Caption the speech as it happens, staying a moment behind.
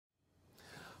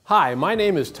Hi, my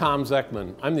name is Tom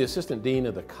Zechman. I'm the Assistant Dean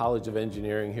of the College of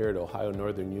Engineering here at Ohio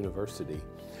Northern University.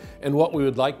 And what we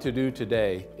would like to do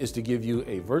today is to give you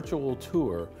a virtual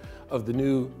tour of the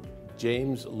new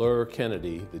James Lehr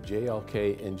Kennedy, the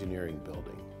JLK Engineering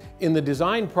Building. In the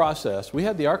design process, we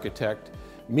had the architect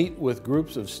meet with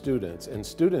groups of students, and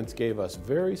students gave us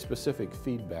very specific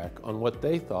feedback on what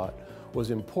they thought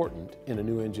was important in a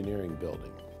new engineering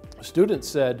building. Students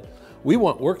said, we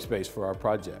want workspace for our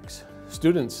projects.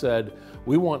 Students said,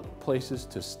 we want places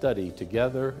to study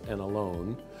together and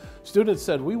alone. Students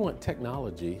said, we want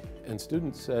technology, and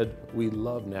students said, we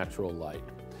love natural light.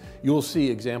 You will see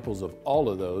examples of all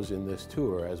of those in this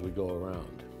tour as we go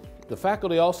around. The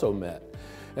faculty also met,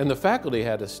 and the faculty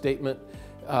had a statement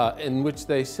in which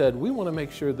they said, we want to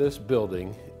make sure this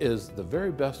building is the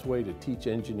very best way to teach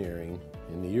engineering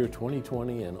in the year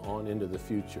 2020 and on into the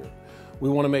future. We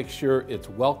want to make sure it's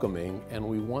welcoming, and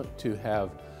we want to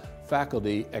have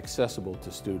faculty accessible to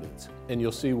students. And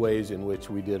you'll see ways in which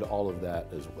we did all of that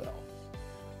as well.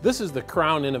 This is the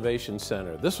Crown Innovation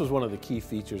Center. This was one of the key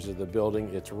features of the building.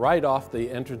 It's right off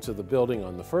the entrance of the building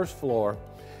on the first floor,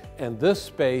 and this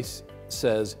space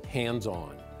says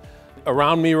hands-on.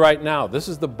 Around me right now, this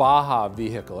is the Baja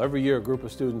vehicle. Every year a group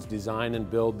of students design and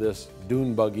build this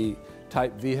dune buggy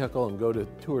type vehicle and go to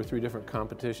 2 or 3 different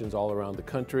competitions all around the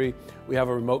country. We have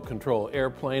a remote control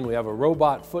airplane, we have a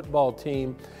robot football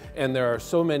team, and there are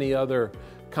so many other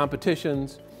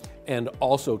competitions and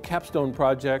also capstone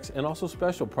projects and also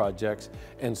special projects.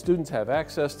 And students have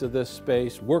access to this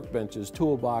space, workbenches,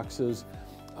 toolboxes,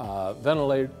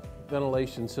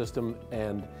 ventilation system,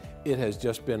 and it has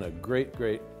just been a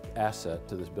great asset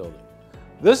to this building.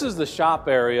 This is the shop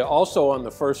area, also on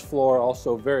the first floor,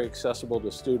 also very accessible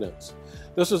to students.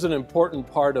 This was an important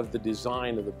part of the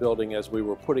design of the building as we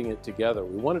were putting it together.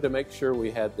 We wanted to make sure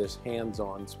we had this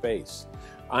hands-on space.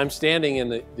 I'm standing in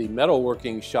the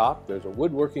metalworking shop. There's a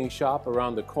woodworking shop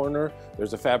around the corner.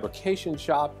 There's a fabrication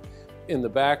shop in the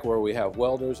back where we have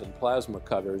welders and plasma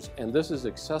cutters, and this is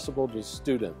accessible to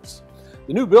students.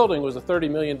 The new building was a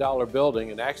 $30 million building,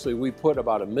 and actually we put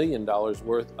about $1 million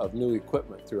worth of new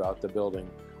equipment throughout the building.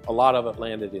 A lot of it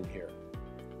landed in here.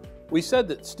 We said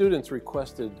that students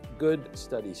requested good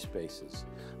study spaces.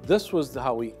 This was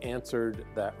how we answered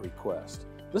that request.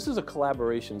 This is a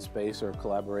collaboration space or a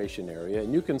collaboration area,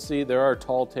 and you can see there are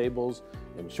tall tables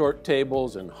and short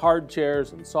tables and hard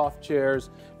chairs and soft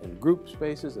chairs and group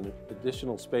spaces and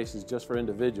additional spaces just for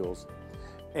individuals.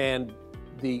 And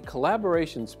the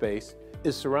collaboration space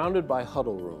is surrounded by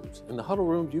huddle rooms. In the huddle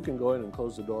rooms, you can go in and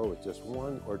close the door with just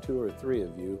 1 or 2 or 3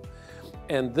 of you.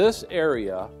 And this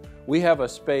area, we have a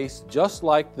space just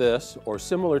like this or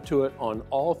similar to it on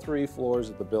all 3 floors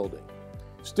of the building.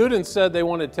 Students said they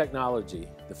wanted technology.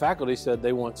 The faculty said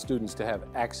they want students to have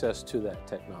access to that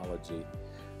technology.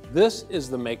 This is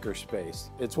the maker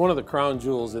space. It's one of the crown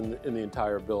jewels in the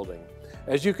entire building.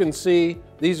 As you can see,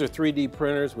 these are 3D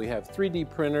printers. We have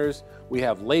 3D printers, we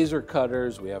have laser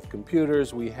cutters, we have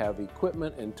computers, we have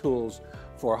equipment and tools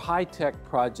for high-tech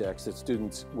projects that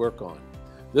students work on.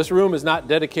 This room is not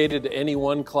dedicated to any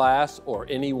one class or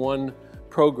any one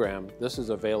program. This is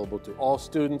available to all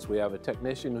students. We have a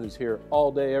technician who's here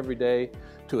all day, every day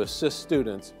to assist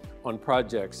students on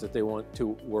projects that they want to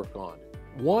work on.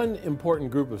 One important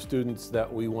group of students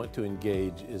that we want to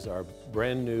engage is our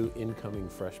brand new incoming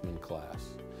freshman class.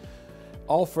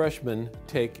 All freshmen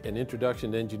take an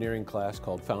introduction to engineering class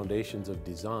called Foundations of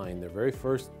Design, their very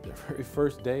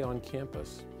first day on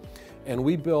campus. And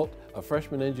we built a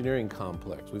freshman engineering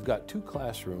complex. We've got 2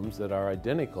 classrooms that are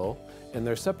identical, and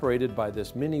they're separated by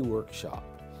this mini workshop.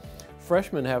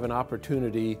 Freshmen have an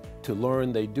opportunity to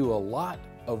learn. They do a lot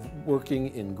of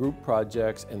working in group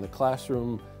projects, and the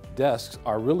classroom desks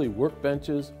are really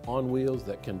workbenches on wheels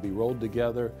that can be rolled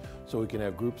together so we can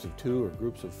have groups of 2 or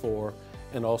groups of 4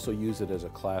 and also use it as a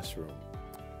classroom.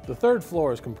 The 3rd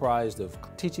floor is comprised of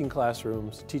teaching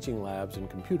classrooms, teaching labs, and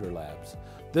computer labs.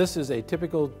 This is a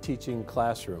typical teaching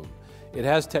classroom. It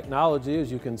has technology,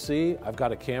 as you can see. I've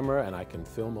got a camera and I can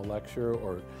film a lecture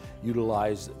or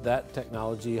utilize that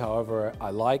technology however I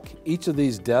like. Each of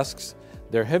these desks,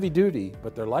 they're heavy duty,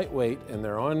 but they're lightweight and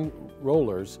they're on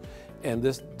rollers, and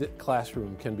this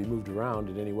classroom can be moved around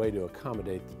in any way to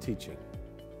accommodate the teaching.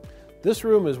 This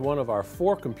room is one of our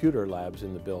 4 computer labs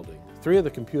in the building. 3 of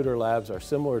the computer labs are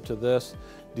similar to this,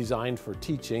 designed for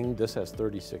teaching. This has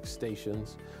 36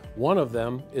 stations. One of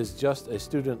them is just a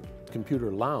student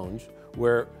computer lounge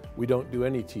where we don't do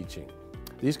any teaching.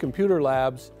 These computer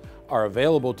labs are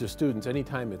available to students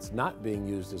anytime it's not being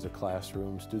used as a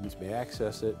classroom. Students may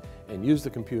access it and use the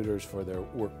computers for their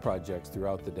work projects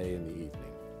throughout the day and the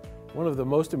evening. One of the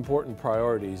most important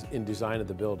priorities in design of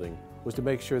the building was to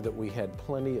make sure that we had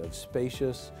plenty of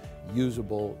spacious,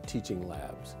 usable teaching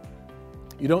labs.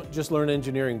 You don't just learn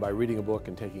engineering by reading a book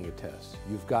and taking a test.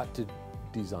 You've got to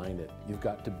design it, you've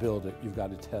got to build it, you've got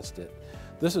to test it.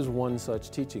 This is one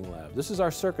such teaching lab. This is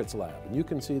our circuits lab, and you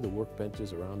can see the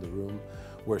workbenches around the room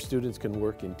where students can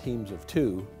work in teams of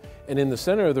 2. And in the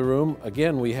center of the room,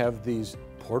 again, we have these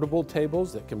portable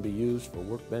tables that can be used for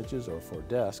workbenches or for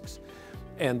desks.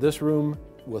 And this room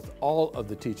with all of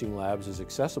the teaching labs is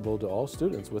accessible to all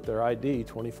students with their ID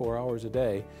 24 hours a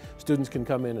day. Students can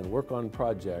come in and work on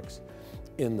projects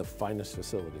in the finest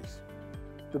facilities.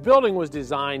 The building was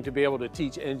designed to be able to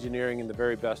teach engineering in the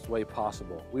very best way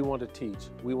possible. We want to teach,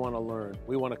 we want to learn,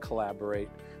 we want to collaborate,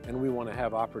 and we want to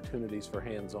have opportunities for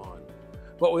hands-on.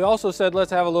 But we also said,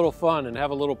 let's have a little fun and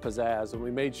have a little pizzazz, and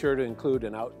we made sure to include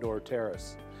an outdoor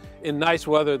terrace. In nice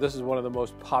weather, this is one of the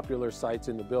most popular sites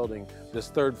in the building,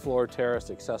 this 3rd floor terrace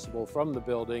accessible from the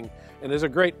building, and is a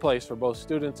great place for both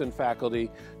students and faculty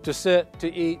to sit,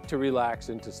 to eat, to relax,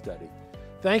 and to study.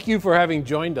 Thank you for having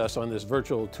joined us on this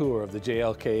virtual tour of the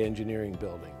JLK Engineering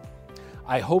Building.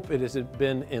 I hope it has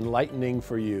been enlightening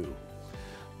for you.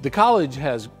 The college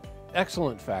has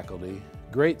excellent faculty,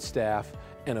 great staff,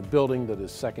 and a building that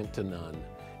is second to none.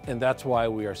 And that's why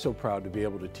we are so proud to be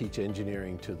able to teach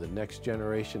engineering to the next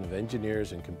generation of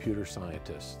engineers and computer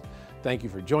scientists. Thank you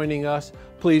for joining us.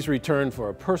 Please return for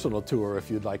a personal tour if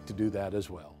you'd like to do that as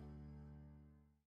well.